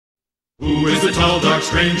Who is the tall, dark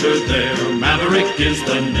stranger there? Maverick is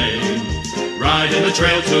the name. Riding the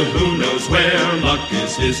trail to who knows where. Luck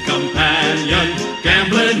is his companion.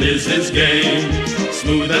 Gambling is his game.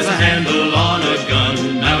 Smooth as a handle on a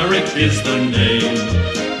gun. Maverick is the name.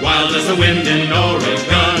 Wild as the wind in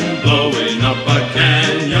Oregon. Blowing up a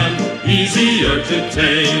canyon. Easier to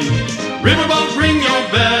tame. Riverboat, ring your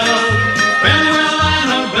bell. Farewell,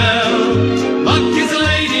 Annabelle. Luck is the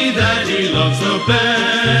lady that he loves the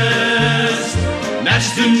best.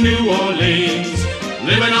 Nash to New Orleans.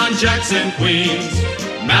 Living on Jackson, Queens.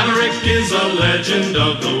 Maverick is a legend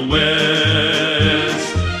of the West.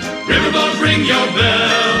 Riverboat, ring your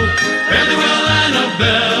bell. Fairly well,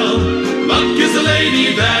 Annabelle. Luck is the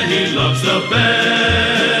lady that he loves the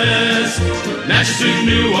best. Nash to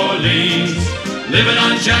New Orleans. Living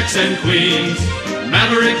on Jackson, Queens.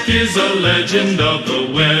 Maverick is a legend of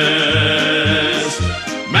the West.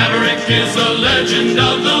 Maverick is a legend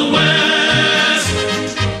of the